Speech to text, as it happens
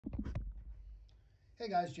Hey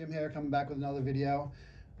guys, Jim here, coming back with another video.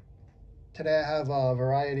 Today I have a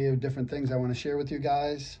variety of different things I want to share with you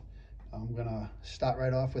guys. I'm gonna start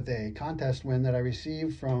right off with a contest win that I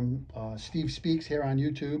received from Steve Speaks here on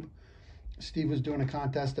YouTube. Steve was doing a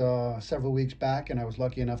contest several weeks back, and I was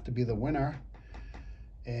lucky enough to be the winner.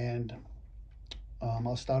 And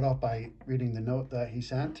I'll start off by reading the note that he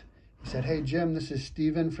sent. He said, "Hey Jim, this is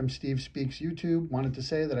Steven from Steve Speaks YouTube. Wanted to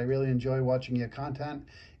say that I really enjoy watching your content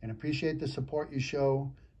and appreciate the support you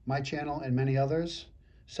show my channel and many others.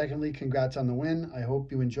 Secondly, congrats on the win. I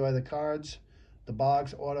hope you enjoy the cards. The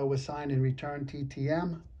Boggs auto was signed and returned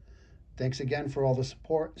TTM. Thanks again for all the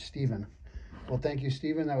support, Steven." Well, thank you,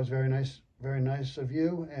 Steven. That was very nice of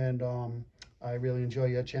you. And I really enjoy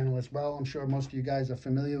your channel as well. I'm sure most of you guys are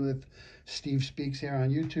familiar with Steve Speaks here on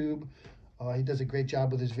YouTube. He does a great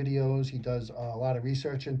job with his videos. He does a lot of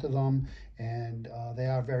research into them, and they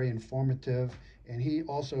are very informative. And he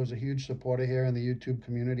also is a huge supporter here in the YouTube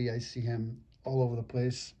community. I see him all over the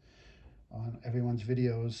place on everyone's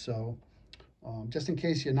videos. So just in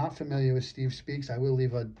case you're not familiar with Steve Speaks, I will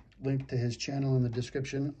leave a link to his channel in the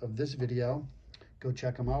description of this video. Go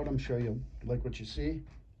check him out. I'm sure you'll like what you see.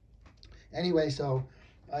 Anyway, so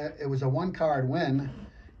it was a one-card win,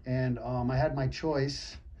 and I had my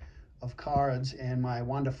choice of cards, and my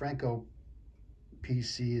Wander Franco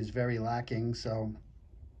PC is very lacking, so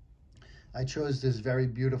I chose this very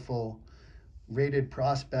beautiful rated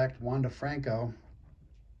prospect Wander Franco,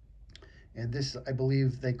 and this, I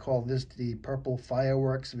believe they call this the Purple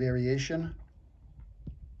Fireworks variation.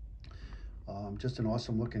 Just an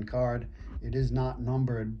awesome looking card. It is not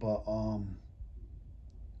numbered, but a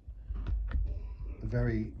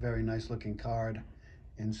very nice looking card.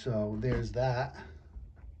 And so there's that.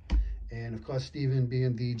 And of course, Steven,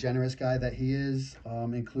 being the generous guy that he is,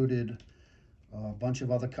 included a bunch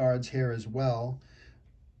of other cards here as well.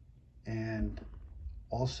 And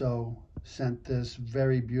also sent this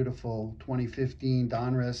very beautiful 2015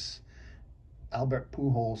 Donruss Albert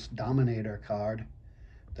Pujols Dominator card.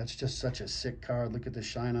 That's just such a sick card. Look at the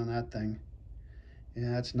shine on that thing.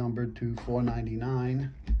 And that's numbered to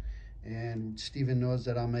 499. And Steven knows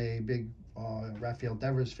that I'm a big Rafael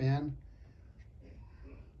Devers fan.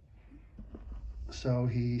 So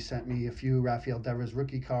he sent me a few Rafael Devers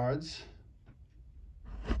rookie cards.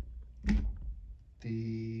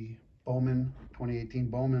 The Bowman, 2018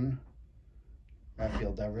 Bowman,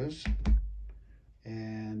 Rafael Devers.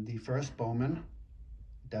 And the first Bowman,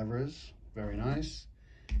 Devers, very nice.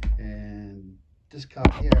 And this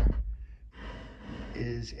card here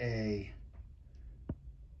is a,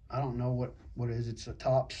 I don't know what it is. It's a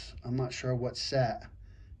Topps. I'm not sure what set.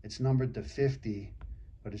 It's numbered to 50,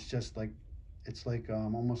 but it's just like, it's like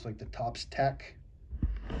almost like the Topps Tech,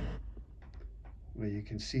 where you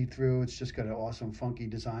can see through. It's just got an awesome funky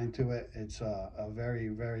design to it. It's a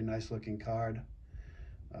very nice looking card.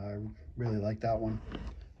 I really like that one.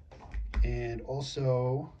 And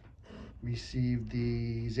also received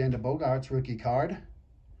the Xander Bogaerts rookie card.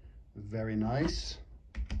 Very nice.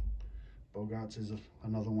 Bogaerts is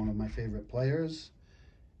another one of my favorite players.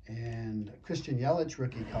 And Christian Yelich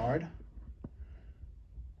rookie card.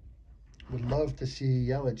 Would love to see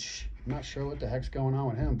Yelich. I'm not sure what the heck's going on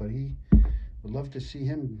with him, but he would love to see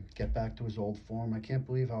him get back to his old form. I can't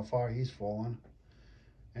believe how far he's fallen.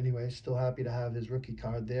 Anyway, still happy to have his rookie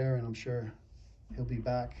card there, and I'm sure he'll be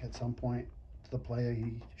back at some point to the player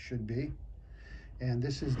he should be. And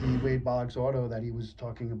this is the Wade Boggs auto that he was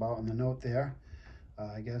talking about in the note there.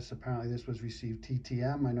 I guess apparently this was received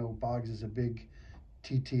TTM. I know Boggs is a big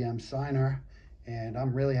TTM signer, and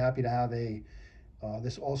I'm really happy to have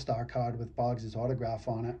this all-star card with Boggs' autograph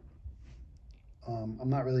on it. I'm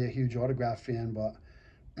not really a huge autograph fan, but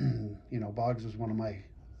you know, Boggs was one of my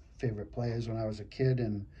favorite players when I was a kid,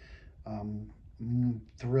 and I'm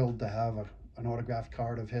thrilled to have an autographed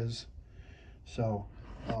card of his. So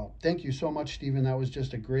thank you so much, Steven. That was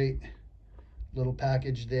just a great little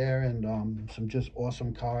package there, and some just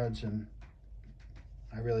awesome cards, and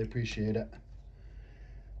I really appreciate it.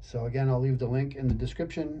 So again, I'll leave the link in the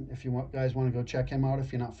description if you guys want to go check him out.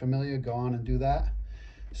 If you're not familiar, go on and do that.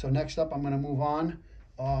 So next up, I'm going to move on.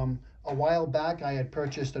 A while back, I had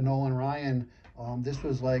purchased a Nolan Ryan. This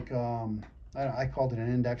was like, I called it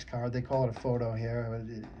an index card. They call it a photo here,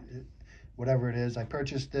 whatever it is. I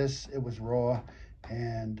purchased this. It was raw,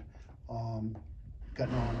 and got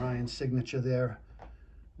Nolan Ryan's signature there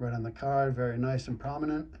right on the card. Very nice and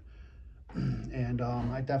prominent. And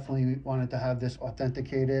I definitely wanted to have this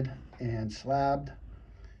authenticated and slabbed.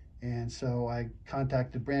 And so I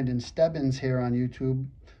contacted Brandon Stebbins here on YouTube,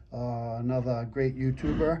 another great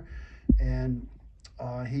YouTuber. And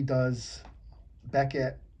he does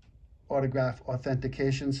Beckett autograph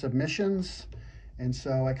authentication submissions. And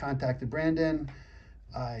so I contacted Brandon.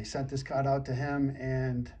 I sent this card out to him,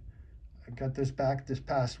 and I got this back this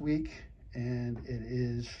past week, and it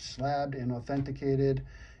is slabbed and authenticated,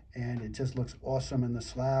 and it just looks awesome in the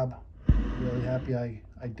slab. Really happy I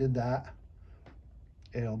did that.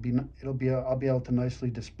 I'll be able to nicely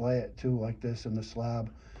display it too, like this in the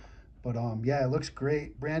slab. But yeah, it looks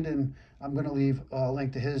great. Brandon, I'm going to leave a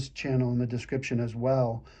link to his channel in the description as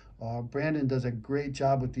well. Brandon does a great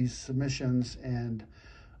job with these submissions, and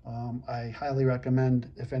I highly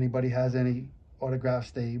recommend, if anybody has any autographs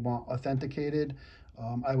they want authenticated,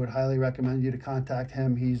 I would highly recommend you to contact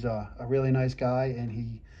him. He's a really nice guy, and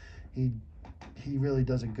he really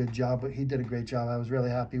does a good job. But he did a great job. I was really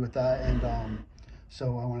happy with that, and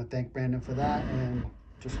so I want to thank Brandon for that, and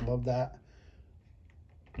just love that.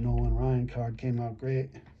 Nolan Ryan card came out great.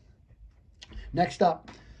 Next up,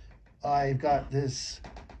 I've got this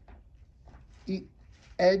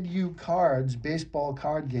Edu Cards baseball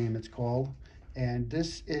card game, it's called. And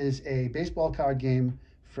this is a baseball card game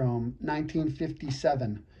from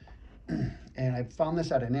 1957. And I found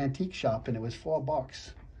this at an antique shop, and it was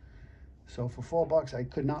 $4. So for $4, I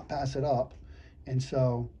could not pass it up. And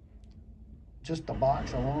so just the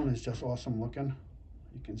box alone is just awesome looking.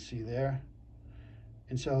 You can see there.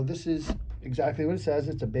 And so this is exactly what it says.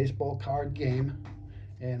 It's a baseball card game.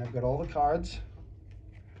 And I've got all the cards.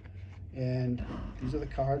 And these are the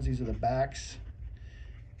cards. These are the backs.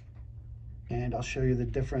 And I'll show you the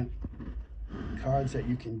different cards that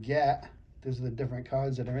you can get. These are the different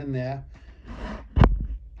cards that are in there.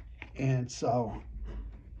 And so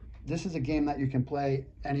this is a game that you can play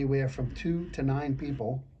anywhere from 2 to 9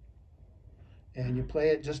 people. And you play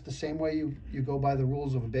it just the same way you go by the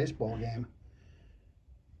rules of a baseball game.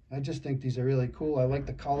 I just think these are really cool. I like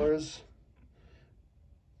the colors.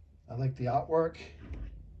 I like the artwork.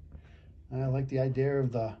 I like the idea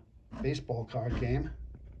of the baseball card game.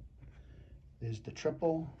 There's the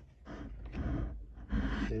triple.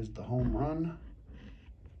 There's the home run.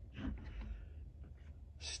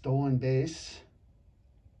 Stolen base.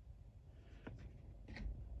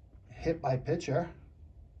 Hit by pitcher.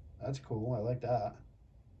 That's cool. I like that.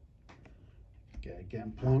 Okay,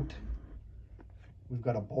 getting plunked. We've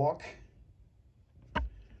got a balk.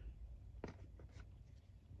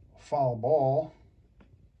 Foul ball.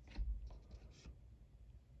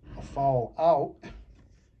 A foul out.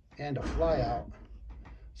 And a fly out.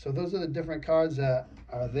 So those are the different cards that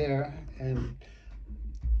are there. And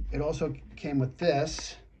it also came with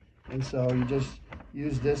this. And so you just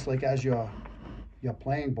use this like as your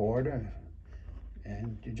playing board.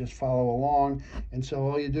 And you just follow along. And so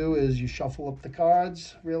all you do is you shuffle up the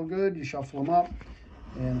cards real good. You shuffle them up.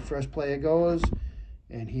 And the first player goes.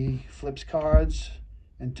 And he flips cards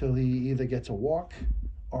until he either gets a walk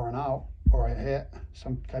or an out or a hit.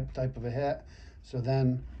 Some type of a hit. So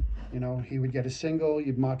then, you know, he would get a single.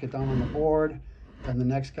 You'd mark it down on the board. Then the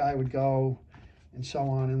next guy would go. And so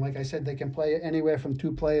on. And like I said, they can play anywhere from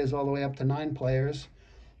 2 players all the way up to 9 players.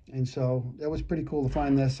 And so it was pretty cool to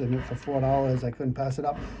find this, and for $4, I couldn't pass it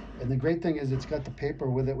up. And the great thing is it's got the paper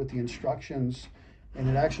with it with the instructions, and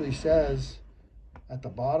it actually says at the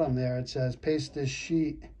bottom there, it says paste this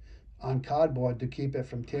sheet on cardboard to keep it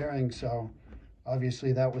from tearing. So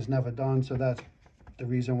obviously that was never done, so that's the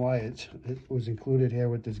reason why it was included here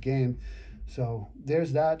with this game. So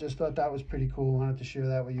there's that. Just thought that was pretty cool. Wanted to share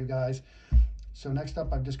that with you guys. So next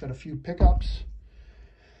up, I've just got a few pickups.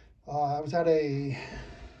 I was at a...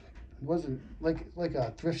 It wasn't like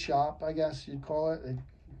a thrift shop, I guess you'd call it, a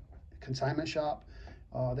consignment shop.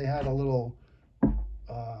 They had a little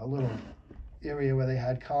area where they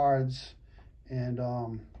had cards,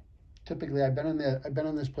 and typically I've been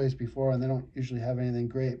in this place before, and they don't usually have anything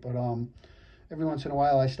great, but every once in a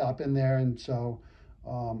while I stop in there, and so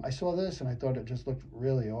I saw this and I thought it just looked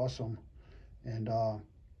really awesome. And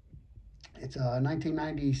it's a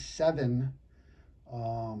 1997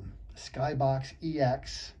 Skybox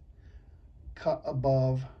EX. Cut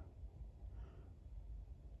above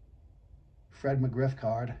Fred McGriff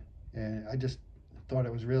card, and I just thought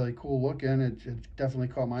it was really cool looking. It definitely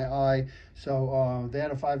caught my eye. So they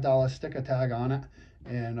had a $5 sticker tag on it,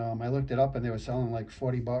 and I looked it up, and they were selling like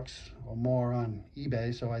 $40 or more on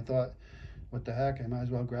eBay. So I thought, what the heck, I might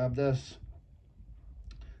as well grab this.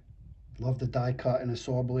 Love the die cut and a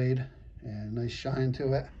saw blade, and nice shine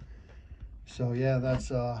to it. So yeah,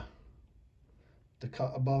 that's the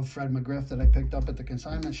cut above Fred McGriff that I picked up at the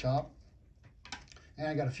consignment shop. And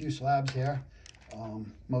I got a few slabs here.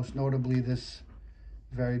 Most notably this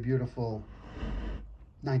very beautiful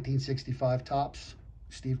 1965 Topps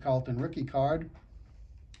Steve Carlton rookie card.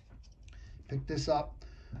 Picked this up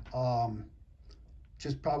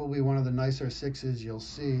Just probably one of the nicer 6s you'll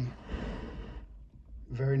see.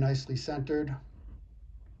 Very nicely centered.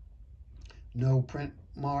 No print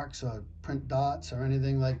marks or print dots or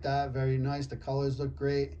anything like that. Very nice. The colors look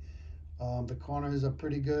great. The corners are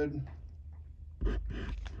pretty good.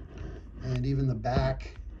 And even the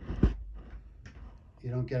back, you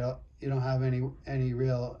don't have any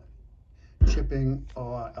real chipping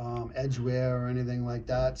or edge wear or anything like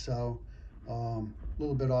that. So a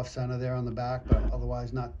little bit off center there on the back, but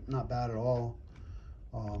otherwise not bad at all.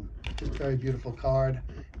 Just very beautiful card.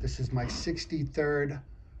 This is my 63rd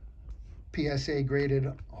PSA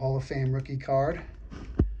graded Hall of Fame rookie card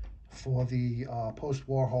for the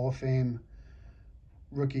post-war Hall of Fame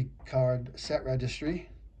rookie card set registry.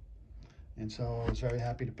 And so I was very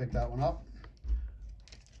happy to pick that one up.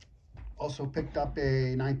 Also picked up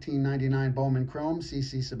a 1999 Bowman Chrome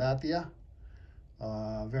CC Sabathia.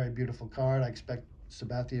 Very beautiful card. I expect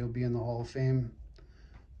Sabathia will be in the Hall of Fame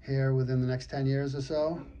here within the next 10 years or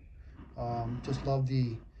so. Just love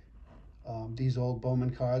these old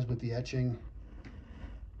Bowman cards with the etching.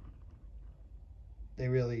 They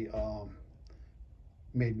really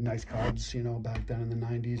made nice cards, you know, back then in the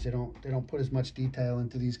 90s. They don't put as much detail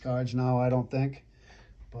into these cards now, I don't think,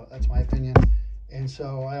 but that's my opinion. And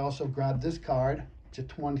so I also grabbed this card. It's a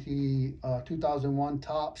 2001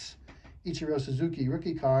 Topps Ichiro Suzuki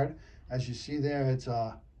rookie card. As you see there, it's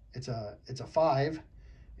a 5,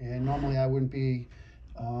 and normally I wouldn't be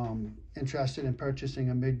interested in purchasing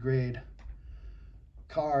a mid-grade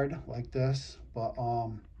card like this, but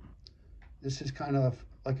this is kind of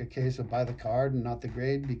like a case of buy the card and not the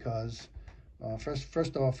grade, because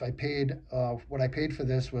first off, I paid what I paid for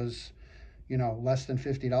this was, you know, less than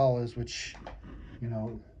 $50, which, you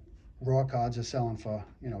know, raw cards are selling for,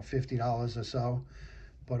 you know, $50 or so.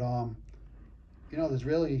 But you know, there's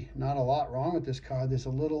really not a lot wrong with this card. There's a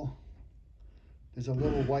little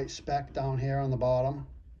white speck down here on the bottom,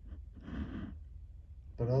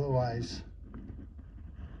 but otherwise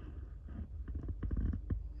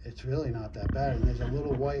it's really not that bad. And there's a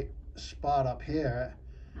little white spot up here,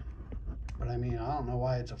 but I mean, I don't know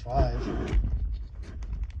why it's a 5.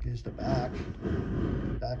 Here's the back.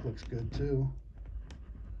 The back looks good too.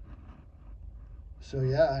 So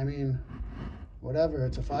yeah, I mean, whatever,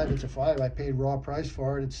 it's a 5, it's a 5. I paid raw price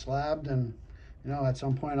for it. It's slabbed, and you know, at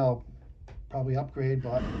some point I'll probably upgrade,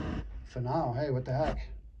 but for now, hey, what the heck.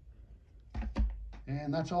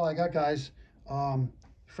 And that's all I got, guys.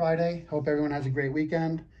 Friday. Hope everyone has a great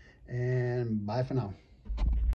weekend, and bye for now.